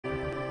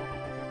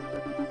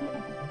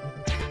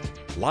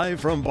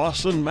Live from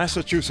Boston,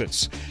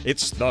 Massachusetts,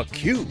 it's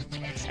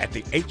theCUBE at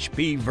the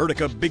HP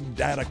Vertica Big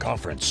Data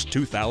Conference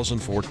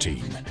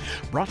 2014.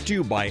 Brought to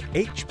you by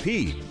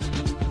HP.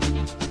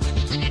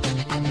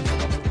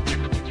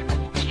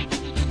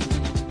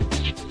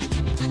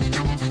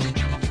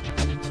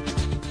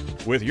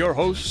 With your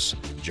hosts,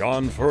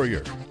 John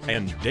Furrier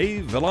and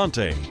Dave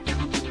Vellante.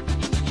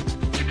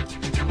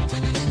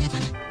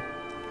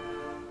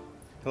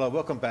 Hello,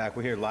 welcome back.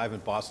 We're here live in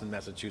Boston,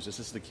 Massachusetts.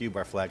 This is theCUBE,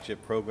 our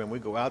flagship program. We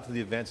go out to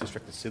the events,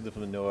 extract the signal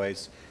from the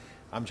noise.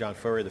 I'm John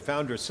Furrier, the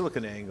founder of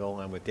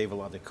SiliconANGLE. I'm with Dave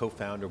Vellante,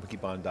 co-founder of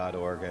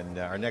Wikibon.org. And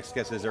our next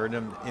guest is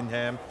Erdem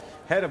Inan,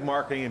 head of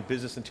marketing and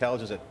business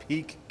intelligence at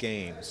Peak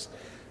Games.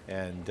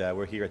 And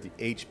we're here at the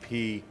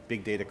HP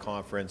Big Data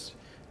Conference.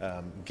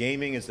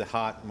 Gaming is the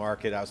hot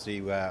market. Obviously,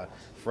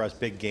 for us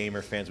big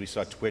gamer fans, we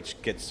saw Twitch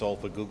get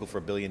sold for Google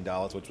for $1 billion,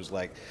 which was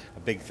like a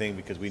big thing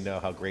because we know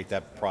how great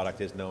that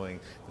product is, knowing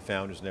the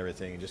founders and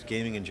everything. And just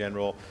gaming in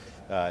general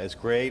is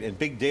great, and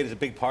big data is a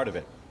big part of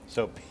it.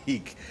 So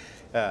Peak,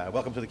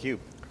 welcome to theCUBE.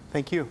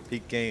 Thank you.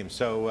 Peak Games.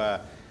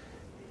 So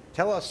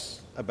tell us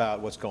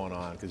about what's going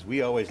on, because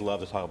we always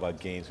love to talk about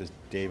games, because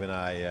Dave and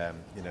I,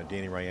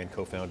 Danny Ryan,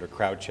 co-founder,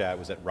 CrowdChat,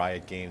 was at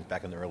Riot Games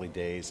back in the early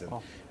days, and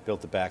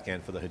built the back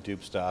end for the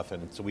Hadoop stuff,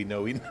 and so we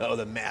know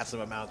the massive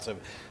amounts of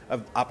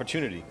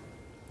opportunity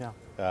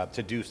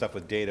to do stuff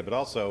with data, but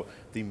also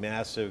the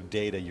massive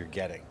data you're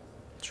getting.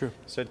 True.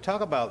 So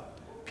talk about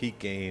Peak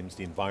Games,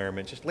 the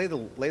environment, just lay the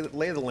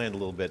land a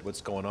little bit,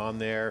 what's going on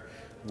there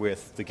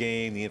with the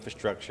game, the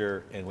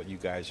infrastructure, and what you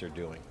guys are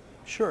doing.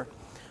 Sure.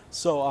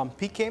 So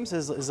Peak Games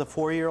is a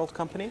 4-year-old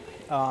company.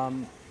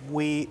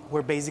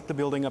 We're basically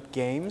building up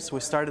games. We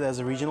started as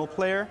a regional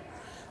player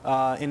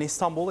in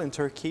Istanbul, in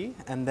Turkey,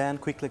 and then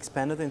quickly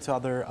expanded into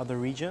other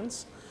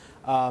regions.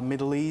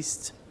 Middle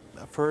East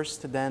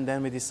first,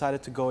 then we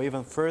decided to go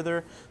even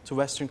further to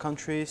Western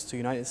countries, to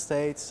United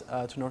States,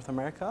 to North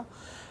America.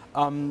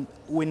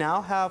 We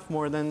now have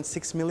more than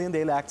 6 million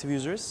daily active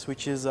users,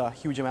 which is a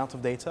huge amount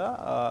of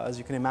data, as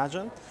you can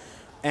imagine.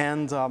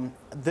 And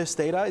this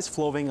data is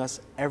flowing us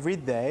every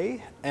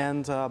day,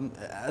 and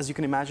as you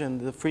can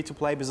imagine, the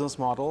free-to-play business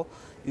model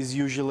is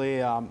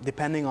usually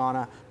depending on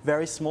a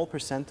very small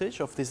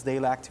percentage of these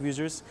daily active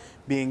users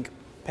being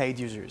paid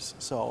users.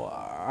 So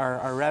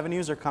our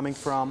revenues are coming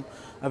from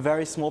a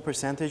very small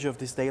percentage of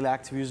these daily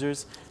active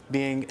users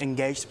being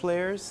engaged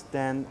players,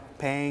 then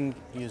paying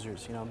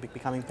users,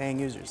 becoming paying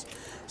users.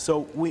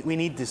 So we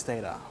need this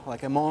data.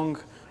 Like among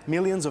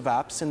millions of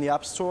apps in the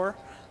App Store,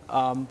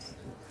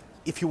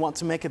 if you want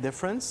to make a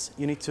difference,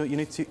 you need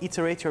to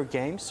iterate your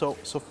game so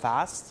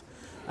fast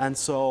and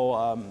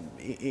so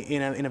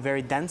in a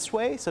very dense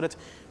way, so that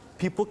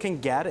people can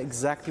get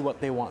exactly what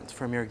they want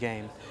from your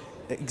game.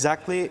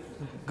 Exactly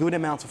good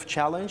amount of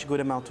challenge, good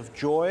amount of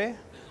joy,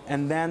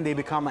 and then they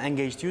become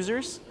engaged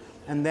users,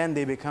 and then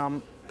they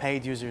become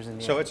paid users in the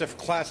end. So it's a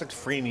classic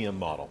freemium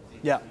model.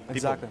 Yeah,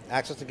 exactly. People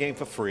access the game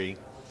for free,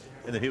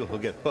 and the people who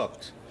get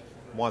hooked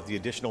want the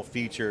additional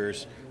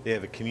features. They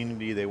have a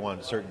community, they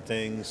want certain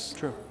things.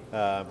 True.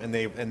 And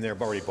they're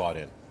already bought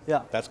in.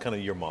 Yeah. That's kind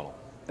of your model.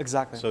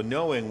 Exactly. So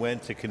knowing when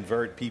to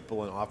convert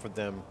people and offer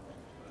them,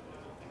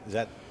 is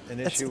that an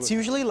issue? It's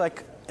usually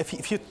like,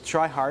 if you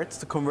try hard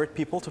to convert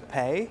people to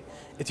pay,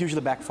 it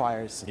usually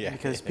backfires. Yeah.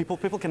 Because people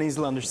can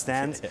easily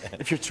understand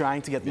if you're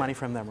trying to get money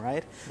from them,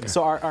 right? Yeah.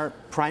 So our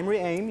primary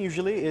aim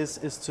usually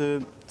is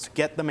to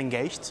get them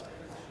engaged,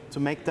 to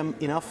make them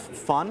enough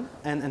fun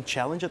and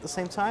challenge at the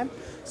same time,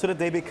 so that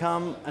they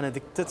become an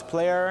addicted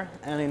player,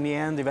 and in the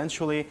end,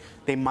 eventually,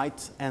 they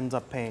might end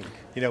up paying.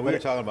 We were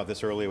talking about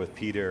this earlier with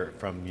Peter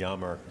from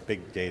Yammer,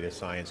 big data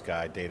science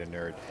guy, data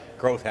nerd,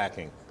 growth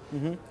hacking.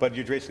 Mm-hmm. But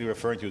you're basically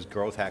referring to as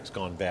growth hacks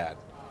gone bad.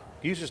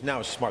 Users now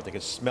are smart, they can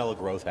smell a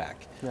growth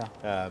hack.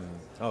 Yeah.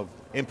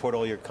 Import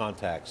all your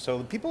contacts.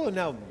 So people are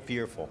now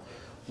fearful.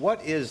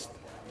 What is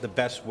the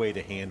best way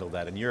to handle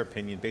that, in your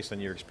opinion, based on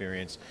your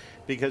experience?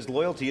 Because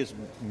loyalty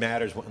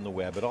matters on the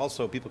web, but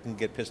also people can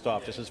get pissed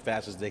off just as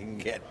fast as they can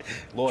get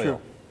loyal.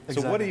 True.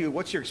 Exactly. So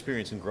what's your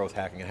experience in growth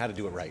hacking and how to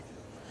do it right?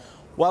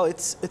 Well,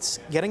 it's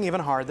getting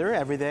even harder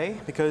every day,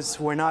 because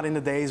we're not in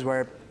the days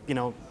where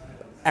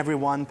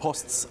everyone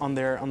posts on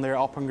their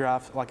open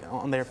graph, like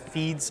on their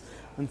feeds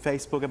on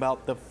Facebook,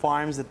 about the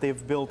farms that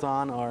they've built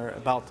on, or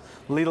about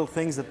little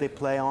things that they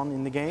play on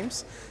in the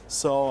games.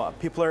 So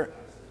people are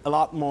a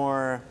lot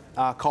more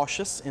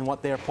cautious in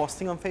what they are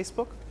posting on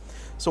Facebook.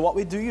 So what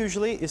we do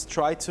usually is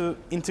try to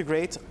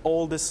integrate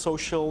all the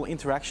social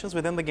interactions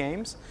within the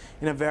games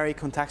in a very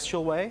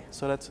contextual way,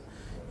 so that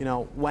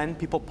when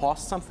people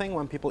post something,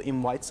 when people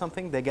invite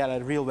something, they get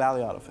a real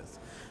value out of it.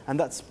 And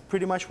that's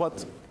pretty much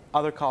what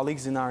other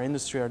colleagues in our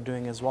industry are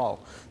doing as well.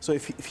 So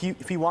if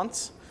you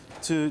want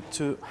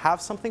to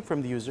have something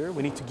from the user,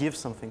 we need to give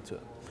something to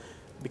it.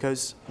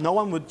 Because no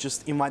one would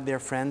just invite their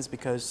friends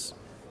because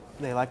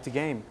they like the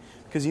game.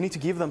 Because you need to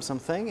give them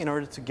something in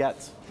order to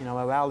get a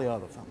value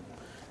out of them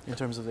in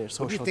terms of their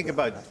social. What do you think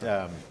about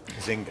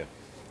Zynga?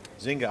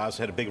 Zynga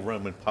also had a big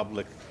run when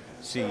public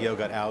CEO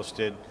got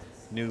ousted,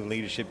 new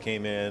leadership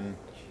came in.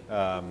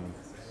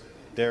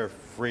 they're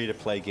free to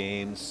play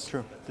games.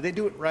 True. Did they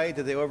do it right?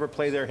 Did they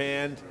overplay their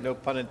hand? No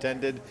pun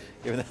intended.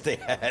 Even though they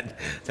had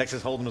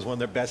Texas Hold'em was one of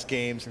their best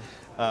games.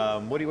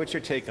 What's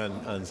your take on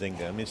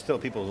Zynga? I mean, still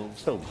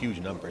huge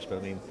numbers, but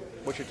I mean,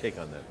 what's your take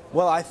on that?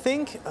 Well, I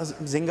think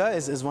Zynga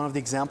is one of the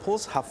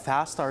examples how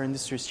fast our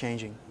industry is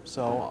changing.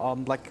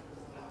 So, like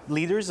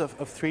leaders of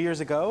 3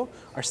 years ago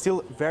are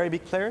still very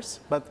big players,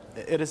 but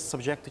it is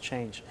subject to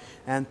change.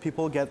 And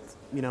people get,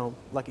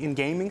 like in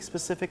gaming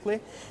specifically,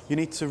 you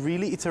need to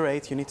really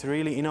iterate, you need to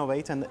really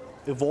innovate and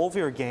evolve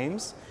your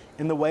games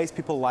in the ways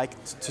people like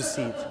to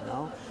see it.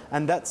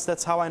 And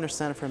that's how I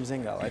understand it from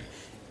Zynga. Like,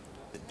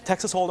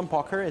 Texas Hold'em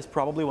Poker is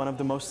probably one of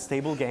the most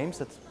stable games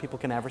that people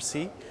can ever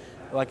see.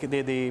 Like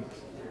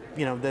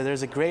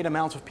there's a great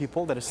amount of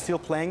people that are still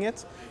playing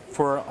it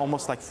for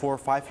almost like 4 or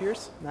 5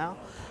 years now.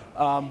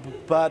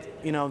 But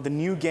the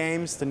new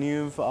games, the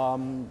new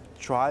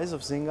tries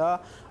of Zynga,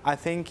 I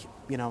think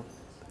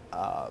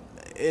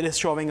it is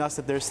showing us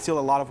that there's still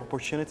a lot of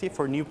opportunity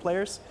for new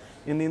players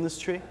in the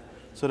industry,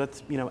 so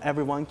that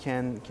everyone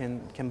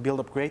can build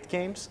up great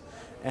games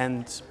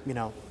and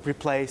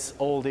replace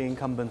all the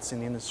incumbents in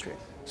the industry.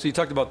 So you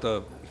talked about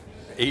the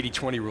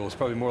 80-20 rule. It's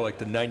probably more like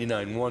the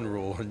 99-1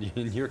 rule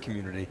in your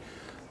community.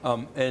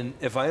 And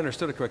if I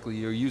understood it correctly,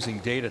 you're using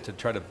data to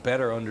try to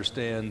better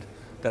understand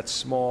that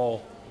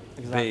small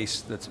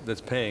base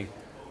that's paying.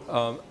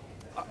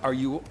 Are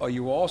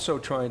you also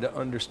trying to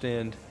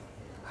understand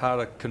how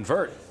to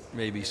convert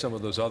maybe some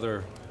of those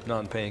other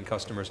non-paying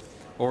customers,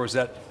 or is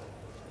that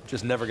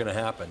just never going to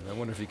happen? I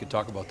wonder if you could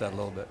talk about that a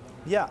little bit.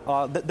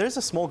 Yeah, there's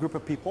a small group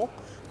of people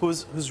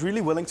who's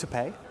really willing to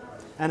pay,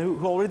 and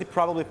who already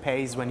probably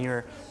pays when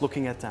you're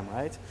looking at them,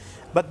 right?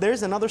 But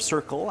there's another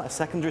circle, a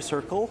secondary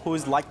circle, who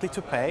is likely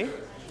to pay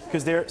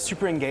because they're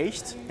super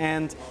engaged,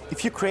 and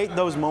if you create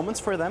those moments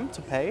for them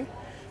to pay,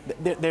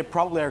 they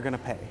probably are going to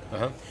pay.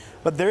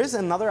 But there is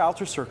another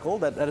outer circle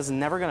that is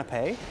never going to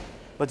pay,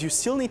 but you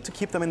still need to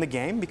keep them in the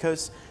game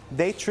because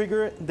they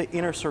trigger the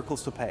inner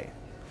circles to pay.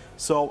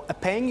 So a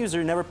paying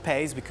user never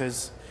pays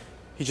because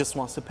he just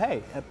wants to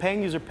pay. A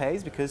paying user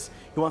pays because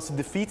he wants to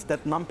defeat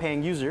that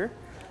non-paying user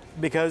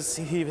because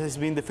he has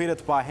been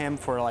defeated by him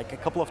for like a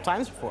couple of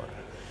times before.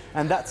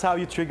 And that's how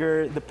you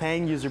trigger the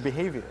paying user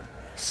behavior.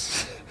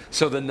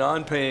 So the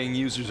non-paying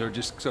users are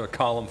just sort of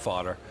column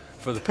fodder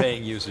for the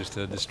paying users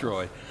to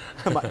destroy.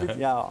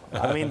 Yeah,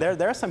 I mean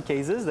there are some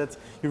cases that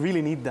you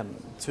really need them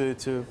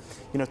to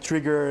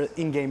trigger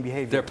in-game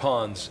behavior. They're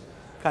pawns.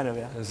 Kind of,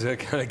 yeah. It's a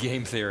kind of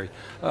game theory.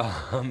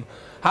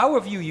 How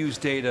have you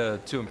used data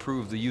to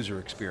improve the user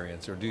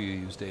experience, or do you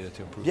use data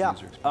to improve the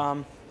user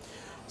experience?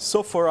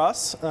 So for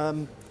us,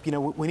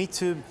 we need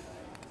to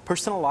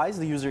personalize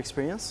the user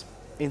experience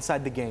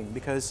inside the game,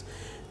 because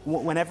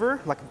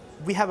whenever, like,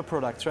 we have a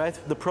product, right?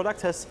 The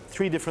product has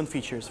 3 different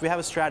features. We have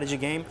a strategy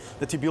game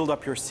that you build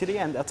up your city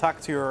and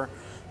attack to your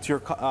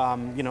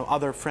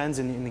other friends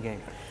in the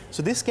game.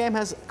 So this game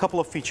has a couple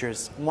of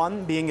features.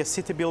 One being a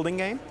city building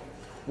game,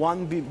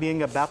 one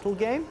being a battle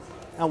game,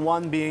 and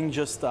one being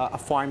just a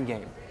farm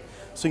game.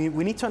 So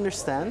we need to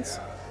understand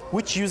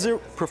which user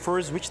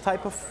prefers which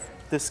type of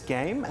this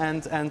game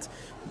and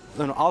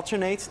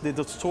alternate the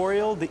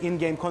tutorial, the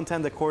in-game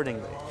content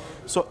accordingly.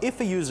 So if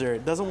a user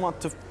doesn't want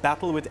to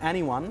battle with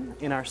anyone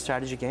in our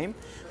strategy game,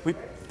 we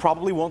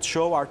probably won't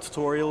show our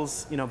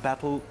tutorials,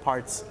 battle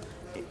parts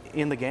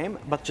in the game,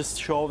 but just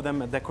show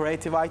them a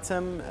decorative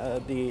item,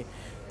 the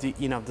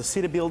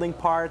city building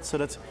part, so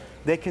that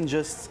they can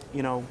just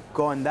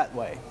go in that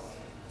way.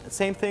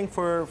 Same thing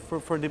for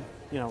the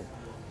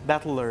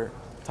battler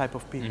type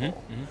of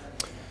people.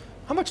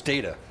 How much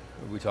data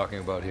are we talking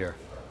about here?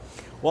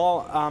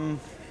 Well,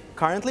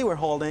 currently we're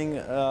holding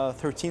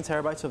 13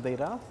 terabytes of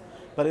data,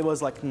 but it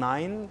was like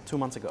 9 2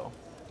 months ago.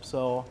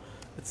 So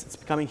it's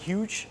becoming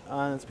huge,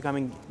 and it's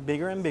becoming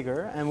bigger and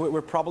bigger, and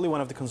we're probably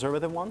one of the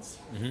conservative ones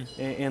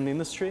in the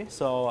industry.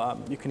 So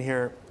you can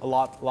hear a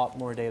lot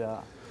more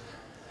data.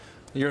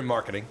 You're in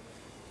marketing,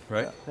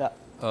 right? Yeah.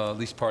 At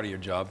least part of your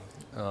job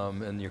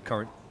and your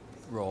current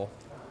role.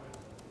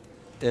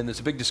 And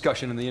there's a big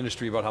discussion in the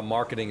industry about how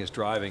marketing is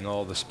driving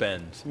all the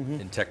spend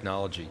in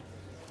technology.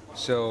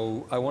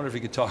 So I wonder if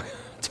you could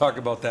talk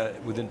about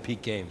that within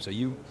Peak Games. Are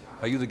you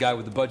the guy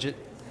with the budget?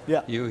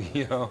 Yeah.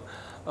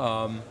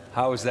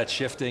 How is that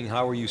shifting?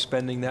 How are you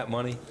spending that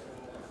money,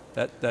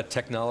 that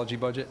technology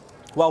budget?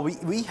 Well,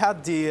 we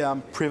had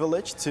the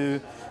privilege to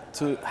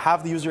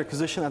have the user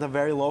acquisition at a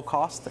very low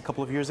cost a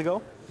couple of years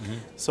ago.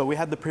 So we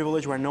had the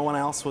privilege where no one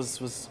else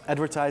was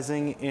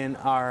advertising in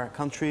our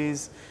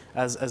countries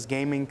as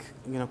gaming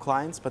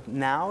clients, but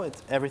now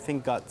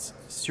everything got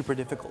super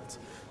difficult.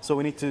 So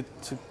we need to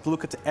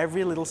look at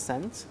every little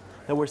cent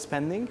that we're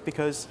spending,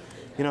 because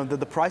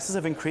the prices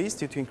have increased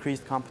due to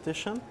increased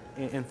competition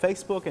in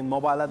Facebook and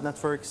mobile ad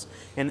networks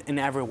and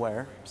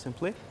everywhere,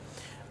 simply.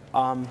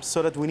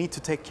 So that we need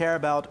to take care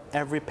about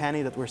every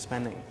penny that we're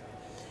spending.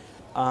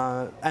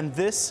 And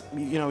this,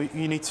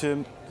 you need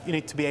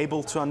to be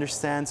able to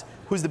understand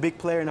who's the big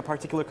player in a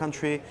particular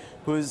country,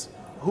 who's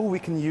who we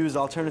can use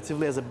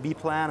alternatively as a B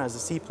plan, as a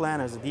C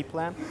plan, as a D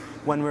plan,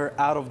 when we're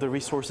out of the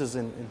resources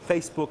in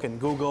Facebook and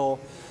Google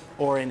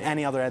or in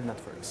any other ad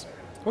networks.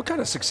 What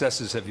kind of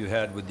successes have you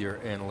had with your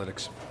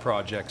analytics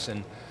projects,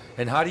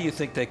 and how do you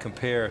think they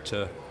compare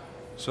to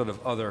sort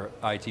of other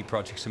IT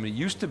projects? I mean, it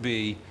used to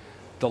be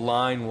the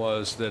line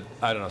was that,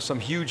 I don't know, some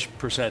huge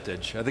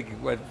percentage, I think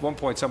at one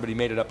point somebody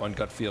made it up on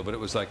gut feel, but it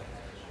was like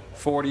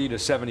 40 to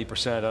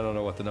 70%, I don't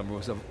know what the number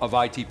was, of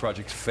IT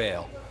projects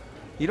fail.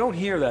 You don't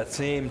hear that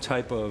same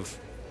type of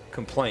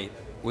complaint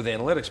with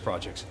analytics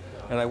projects.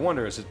 And I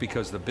wonder, is it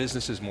because the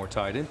business is more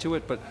tied into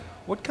it? But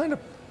what kind of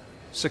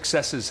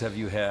successes have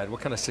you had?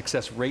 What kind of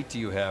success rate do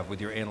you have with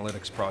your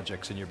analytics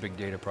projects and your big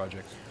data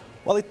projects?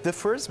 Well, it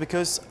differs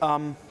because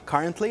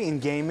currently in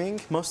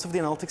gaming, most of the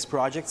analytics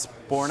projects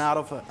born out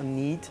of a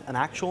need, an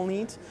actual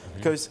need,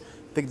 because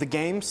the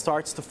game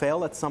starts to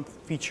fail at some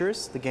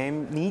features. The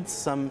game needs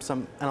some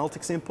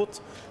analytics input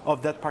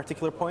of that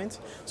particular point.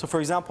 So for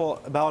example,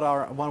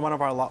 about one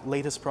of our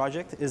latest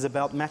projects is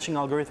about matching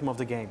algorithm of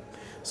the game.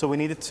 So we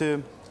needed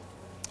to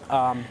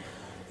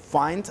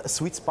find a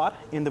sweet spot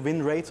in the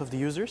win rate of the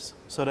users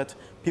so that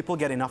people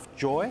get enough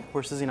joy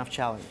versus enough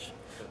challenge.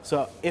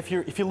 So if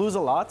you lose a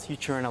lot, you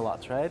churn a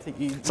lot, right?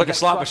 It's like a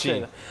slot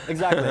machine.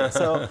 Exactly.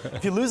 So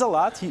if you lose a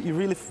lot, you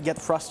really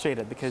get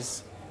frustrated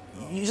because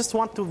you just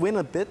want to win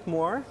a bit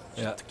more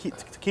to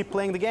keep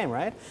playing the game,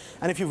 right?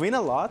 And if you win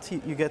a lot,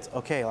 you get,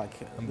 okay, like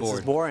this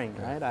is boring,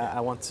 right? I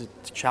want to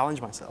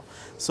challenge myself.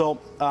 So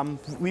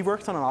we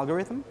worked on an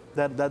algorithm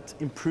that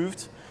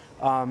improved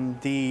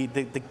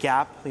the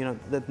gap,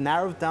 that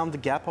narrowed down the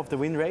gap of the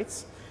win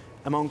rates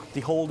among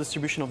the whole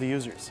distribution of the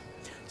users.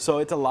 So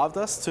it allowed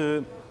us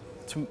to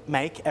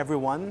make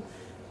everyone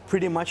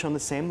pretty much on the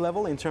same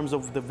level in terms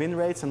of the win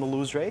rates and the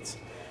lose rates.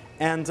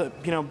 And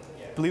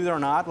believe it or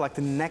not, like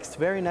the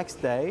very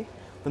next day,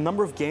 the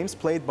number of games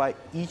played by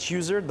each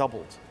user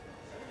doubled.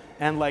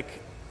 And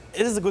like,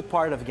 it is a good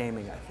part of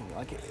gaming, I think.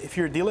 Like, if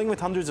you're dealing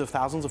with hundreds of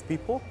thousands of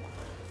people,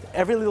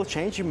 every little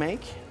change you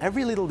make,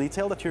 every little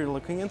detail that you're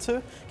looking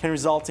into can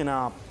result in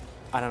a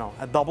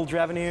doubled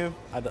revenue,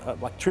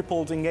 like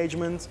tripled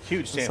engagement.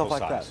 Huge sample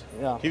stuff like size.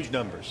 That. Yeah. Huge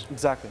numbers.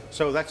 Exactly.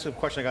 So that's a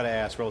question I got to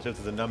ask relative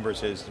to the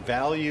numbers is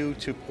value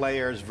to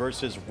players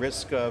versus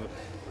risk of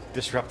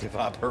disruptive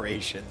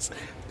operations.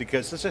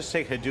 Because let's just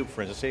take Hadoop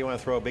for instance. Say you want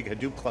to throw a big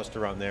Hadoop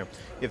cluster on there.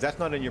 If that's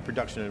not in your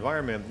production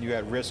environment, you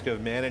at risk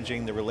of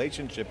managing the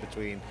relationship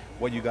between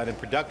what you got in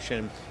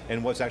production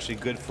and what's actually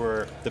good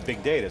for the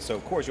big data. So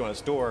of course you want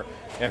to store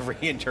every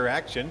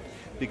interaction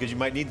because you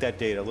might need that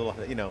data, a little,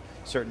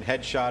 certain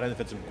headshot, and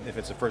if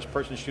it's a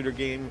first-person shooter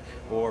game,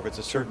 or if it's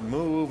a certain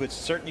move, it's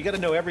certain, you got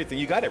to know everything,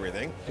 you got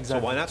everything,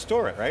 exactly. So why not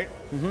store it, right?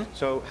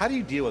 So how do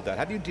you deal with that?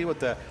 How do you deal with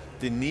the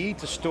need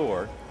to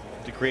store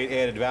to create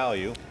added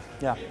value,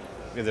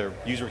 either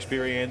user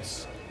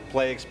experience,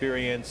 play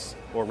experience,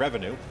 or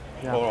revenue,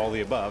 or all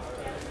the above,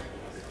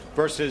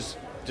 versus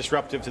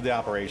disruptive to the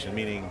operation,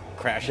 meaning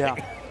crashing?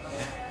 Yeah,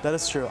 that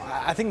is true.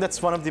 I think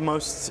that's one of the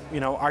most,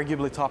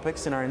 arguably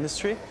topics in our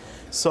industry.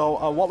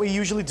 So what we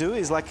usually do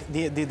is like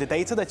the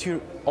data that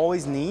you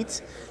always need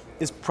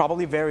is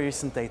probably very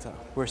recent data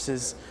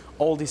versus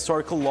all the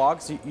historical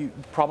logs you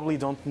probably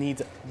don't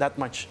need that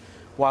much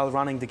while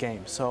running the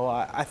game. So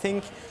I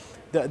think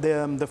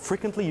the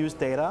frequently used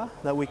data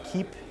that we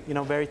keep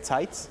very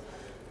tight,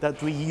 that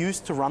we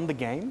use to run the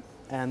game,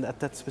 and at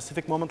that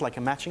specific moment, like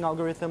a matching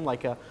algorithm,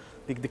 like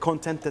the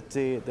content that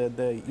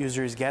the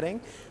user is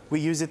getting, we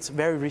use it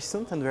very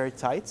recent and very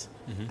tight,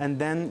 and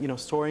then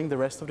storing the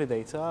rest of the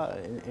data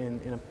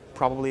in a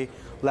probably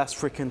less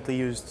frequently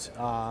used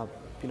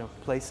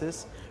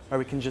places where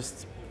we can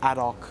just ad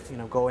hoc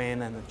go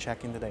in and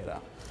check in the data.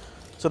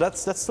 So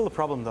that's still a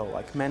problem though,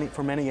 like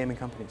for many gaming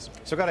companies.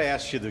 So I've got to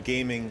ask you, the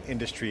gaming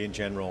industry in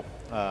general,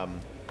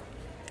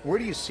 where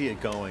do you see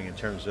it going in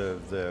terms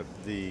of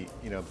the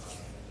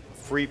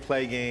free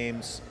play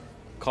games,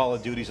 Call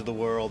of Duties of the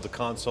world, the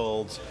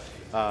consoles?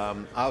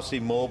 Obviously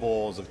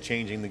mobiles of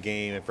changing the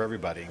game for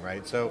everybody,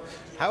 right? So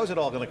how is it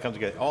all going to come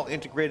together? All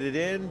integrated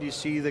in? Do you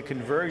see the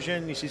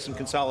conversion? Do you see some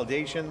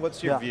consolidation?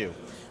 What's your view?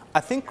 I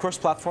think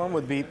cross-platform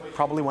would be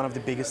probably one of the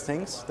biggest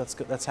things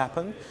that's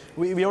happened.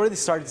 We already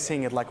started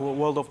seeing it, like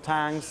World of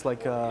Tanks,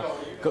 like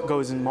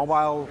goes in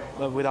mobile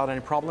without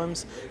any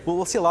problems.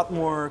 We'll see a lot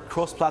more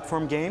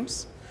cross-platform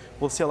games.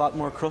 We'll see a lot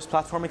more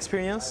cross-platform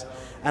experience.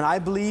 And I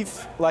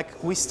believe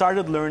like we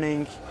started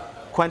learning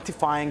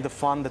quantifying the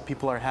fun that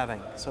people are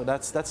having. So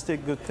that's the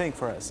good thing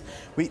for us.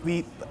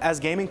 We as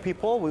gaming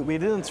people, we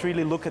didn't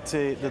really look at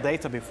the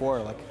data before.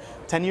 Like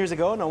 10 years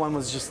ago, no one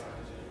was just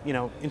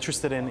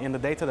interested in the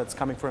data that's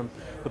coming from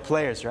the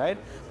players, right?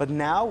 But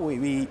now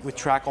we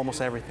track almost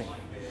everything.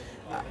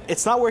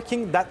 It's not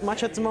working that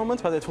much at the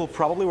moment, but it will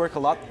probably work a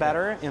lot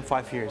better in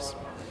 5 years.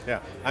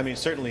 Yeah, I mean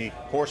certainly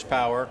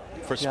horsepower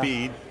for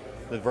speed,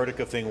 the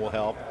Vertica thing will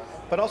help.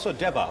 But also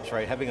DevOps,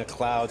 right? Having a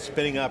cloud,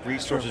 spinning up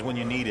resources when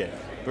you need it,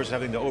 versus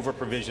having to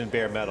over-provision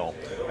bare metal.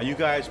 Are you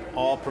guys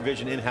all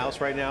provisioned in-house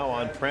right now,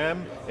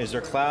 on-prem? Is there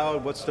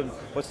cloud? What's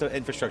the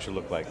infrastructure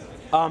look like?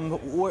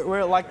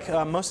 We're like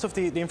most of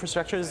the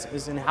infrastructure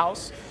is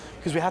in-house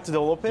because we had to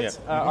develop it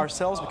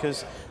ourselves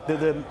because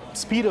the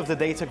speed of the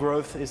data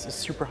growth is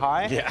super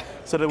high. Yeah.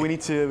 So that we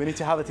need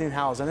to have it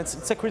in-house, and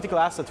it's a critical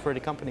asset for the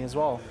company as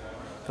well.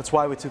 That's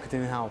why we took it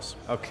in-house.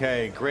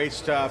 Okay, great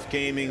stuff.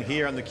 Gaming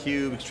here on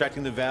theCUBE,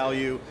 extracting the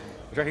value,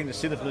 extracting the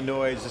signal from the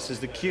noise. This is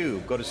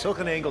theCUBE. Go to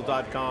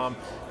SiliconANGLE.com,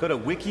 go to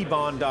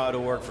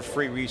wikibon.org for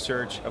free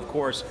research. Of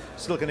course,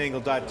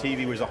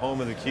 SiliconANGLE.tv was the home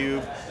of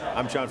theCUBE.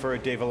 I'm John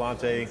Furrier, Dave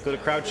Vellante. Go to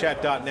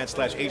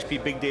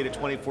crowdchat.net/HP Big Data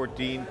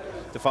 2014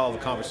 to follow the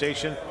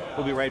conversation.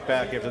 We'll be right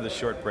back after this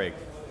short break.